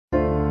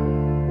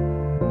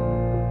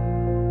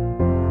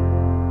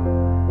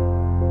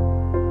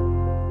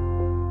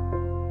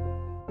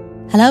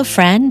Hello,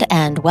 friend,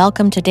 and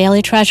welcome to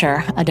Daily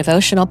Treasure, a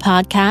devotional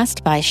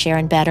podcast by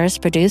Sharon Betters,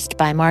 produced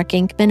by Mark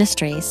Inc.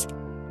 Ministries.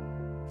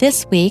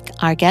 This week,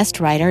 our guest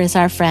writer is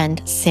our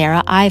friend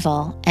Sarah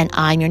Ivel, and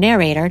I'm your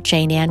narrator,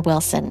 Jane Ann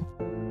Wilson.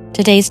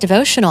 Today's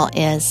devotional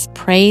is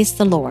Praise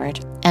the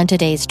Lord, and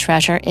today's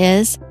treasure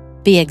is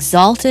Be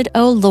exalted,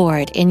 O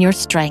Lord, in your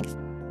strength.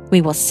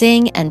 We will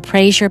sing and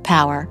praise your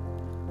power.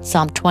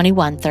 Psalm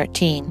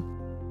 21:13.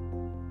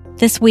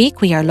 This week,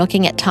 we are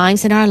looking at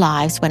times in our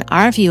lives when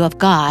our view of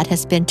God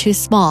has been too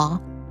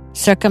small,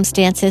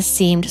 circumstances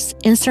seemed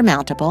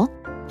insurmountable,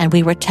 and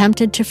we were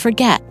tempted to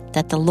forget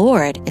that the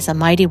Lord is a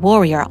mighty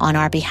warrior on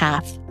our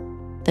behalf.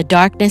 The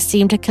darkness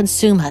seemed to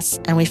consume us,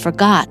 and we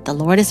forgot the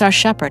Lord is our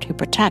shepherd who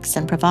protects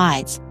and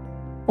provides.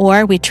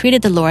 Or we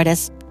treated the Lord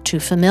as too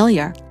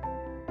familiar.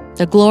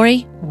 The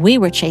glory we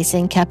were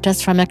chasing kept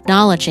us from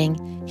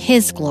acknowledging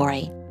His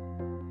glory.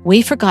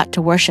 We forgot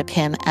to worship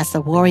Him as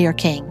the warrior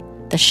king,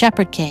 the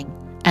shepherd king,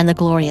 and the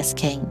glorious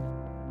king.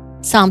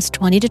 Psalms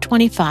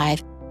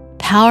 20-25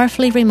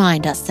 powerfully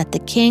remind us that the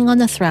king on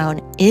the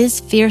throne is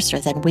fiercer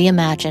than we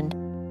imagined,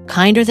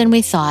 kinder than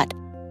we thought,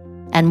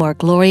 and more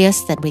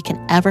glorious than we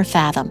can ever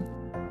fathom.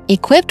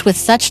 Equipped with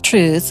such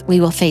truths,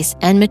 we will face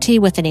enmity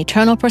with an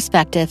eternal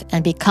perspective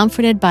and be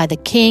comforted by the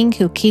king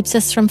who keeps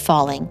us from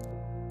falling.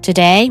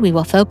 Today, we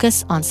will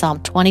focus on Psalm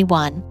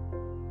 21.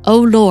 O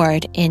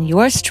Lord, in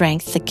your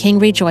strength the king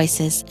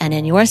rejoices, and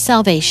in your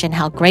salvation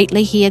how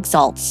greatly he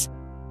exalts.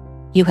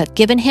 You have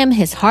given him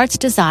his heart's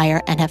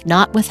desire and have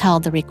not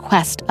withheld the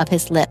request of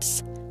his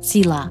lips.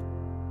 Selah.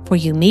 For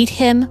you meet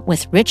him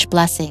with rich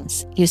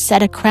blessings. You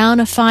set a crown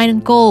of fine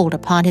gold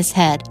upon his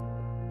head.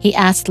 He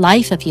asked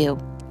life of you.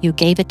 You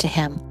gave it to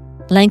him.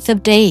 Length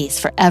of days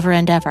forever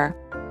and ever.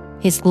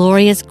 His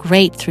glory is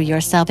great through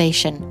your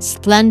salvation.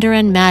 Splendor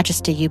and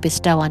majesty you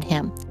bestow on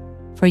him.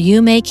 For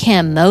you make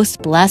him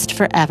most blessed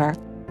forever.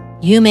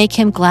 You make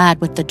him glad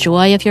with the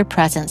joy of your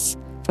presence,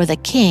 for the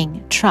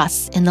king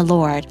trusts in the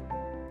Lord.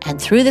 And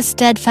through the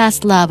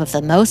steadfast love of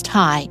the Most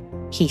High,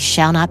 he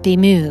shall not be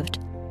moved.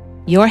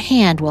 Your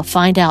hand will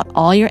find out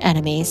all your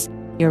enemies.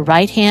 Your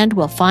right hand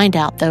will find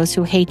out those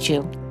who hate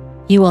you.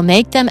 You will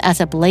make them as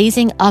a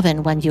blazing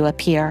oven when you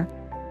appear.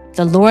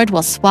 The Lord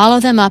will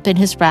swallow them up in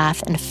his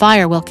wrath, and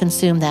fire will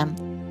consume them.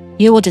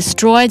 You will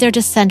destroy their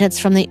descendants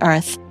from the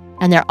earth,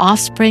 and their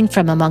offspring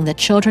from among the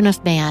children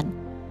of man.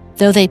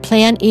 Though they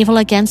plan evil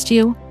against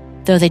you,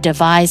 though they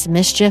devise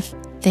mischief,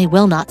 they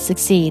will not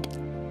succeed.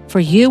 For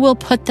you will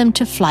put them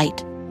to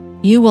flight.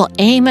 You will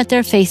aim at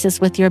their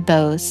faces with your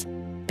bows.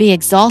 Be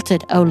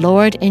exalted, O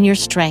Lord, in your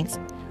strength.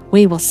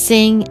 We will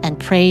sing and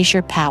praise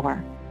your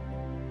power.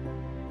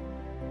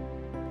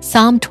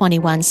 Psalm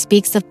 21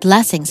 speaks of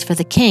blessings for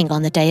the king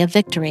on the day of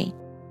victory.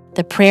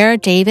 The prayer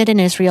David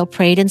and Israel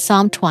prayed in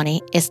Psalm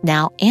 20 is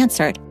now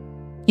answered.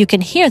 You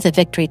can hear the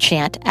victory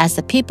chant as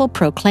the people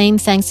proclaim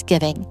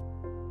thanksgiving.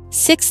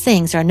 6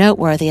 things are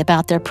noteworthy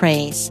about their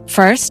praise.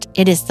 First,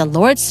 it is the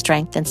Lord's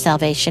strength and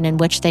salvation in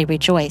which they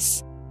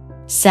rejoice.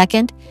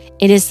 Second,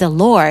 it is the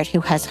Lord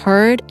who has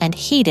heard and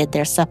heeded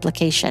their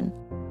supplication.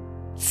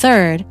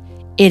 Third,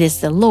 it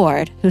is the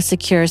Lord who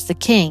secures the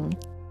king.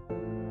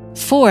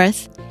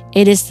 Fourth,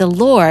 it is the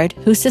Lord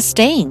who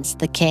sustains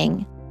the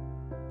king.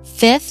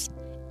 Fifth,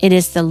 it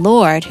is the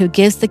Lord who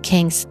gives the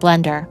king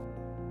splendor.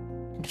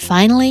 And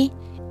finally,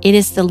 it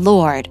is the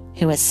Lord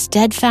who is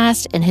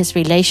steadfast in his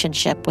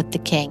relationship with the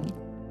king.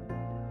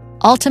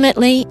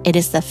 Ultimately, it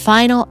is the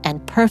final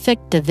and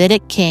perfect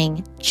Davidic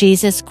king,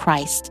 Jesus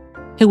Christ,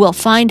 who will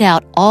find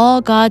out all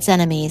God's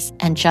enemies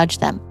and judge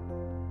them.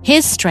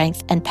 His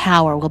strength and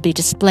power will be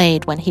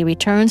displayed when he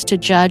returns to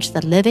judge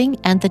the living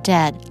and the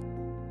dead.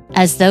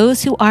 As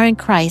those who are in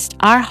Christ,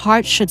 our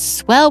hearts should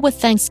swell with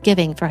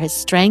thanksgiving for his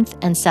strength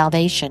and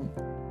salvation.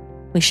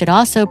 We should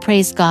also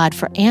praise God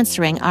for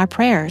answering our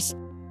prayers.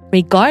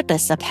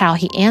 Regardless of how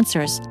he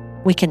answers,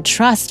 we can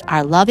trust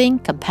our loving,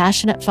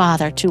 compassionate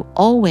Father to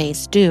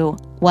always do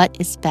what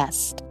is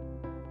best.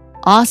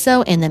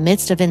 Also, in the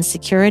midst of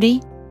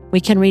insecurity, we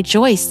can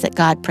rejoice that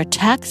God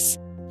protects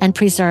and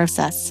preserves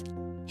us.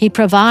 He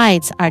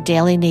provides our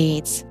daily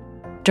needs.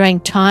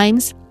 During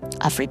times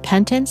of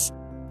repentance,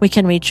 we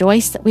can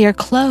rejoice that we are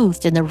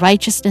clothed in the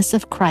righteousness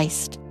of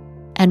Christ.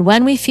 And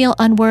when we feel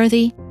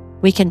unworthy,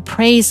 we can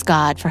praise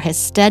God for his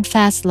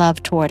steadfast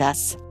love toward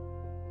us.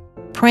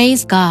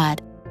 Praise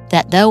God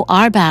that though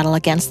our battle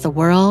against the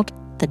world,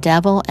 the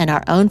devil, and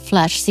our own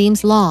flesh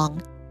seems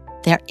long,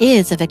 there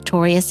is a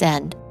victorious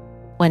end.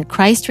 When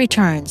Christ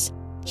returns,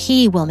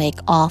 he will make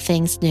all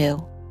things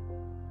new.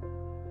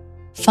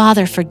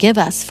 Father, forgive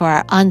us for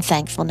our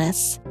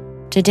unthankfulness.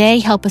 Today,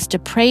 help us to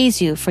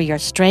praise you for your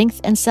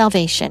strength and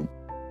salvation,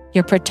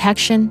 your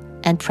protection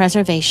and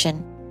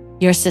preservation,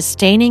 your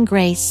sustaining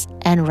grace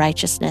and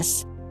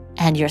righteousness,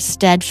 and your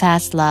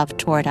steadfast love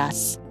toward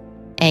us.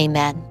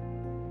 Amen.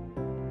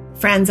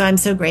 Friends, I'm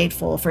so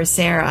grateful for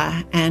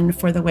Sarah and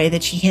for the way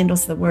that she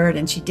handles the word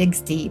and she digs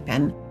deep,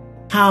 and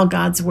how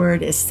God's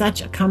word is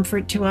such a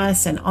comfort to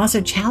us and also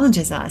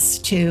challenges us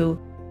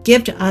to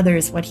give to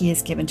others what he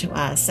has given to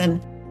us.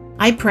 And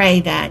I pray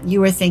that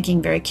you are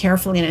thinking very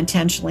carefully and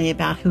intentionally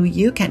about who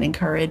you can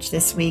encourage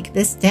this week,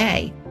 this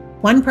day,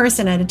 one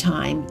person at a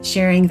time,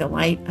 sharing the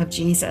light of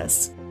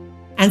Jesus.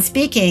 And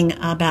speaking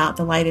about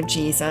the light of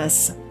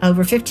Jesus,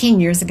 over 15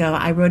 years ago,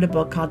 I wrote a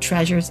book called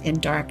Treasures in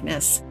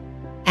Darkness.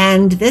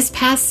 And this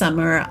past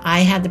summer, I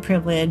had the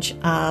privilege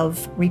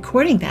of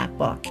recording that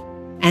book.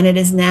 And it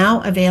is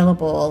now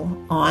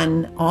available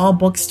on all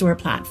bookstore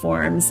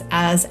platforms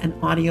as an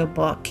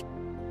audiobook.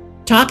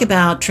 Talk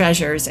about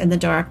treasures in the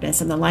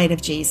darkness and the light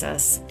of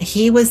Jesus.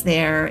 He was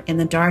there in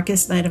the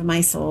darkest night of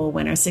my soul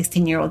when our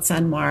 16-year-old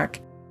son, Mark,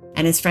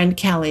 and his friend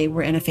Kelly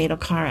were in a fatal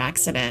car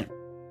accident.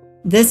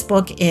 This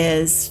book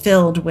is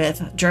filled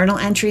with journal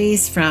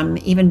entries from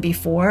even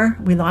before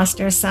we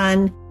lost our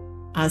son,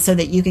 so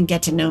that you can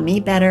get to know me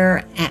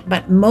better,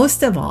 but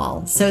most of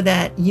all, so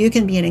that you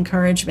can be an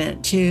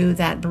encouragement to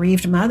that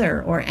bereaved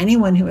mother or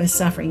anyone who is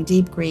suffering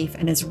deep grief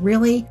and is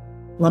really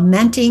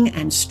lamenting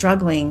and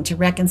struggling to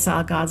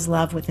reconcile God's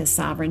love with his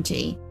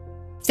sovereignty.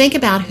 Think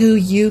about who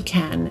you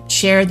can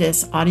share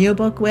this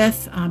audiobook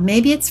with.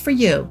 Maybe it's for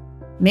you.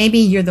 Maybe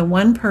you're the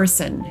one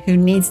person who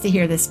needs to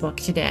hear this book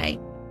today.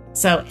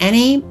 So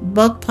any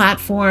book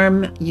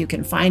platform, you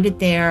can find it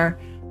there,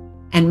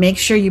 and make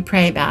sure you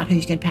pray about who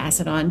you can pass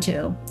it on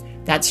to.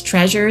 That's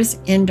Treasures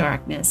in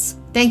Darkness.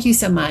 Thank you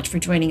so much for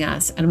joining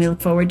us, and we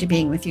look forward to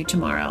being with you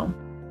tomorrow.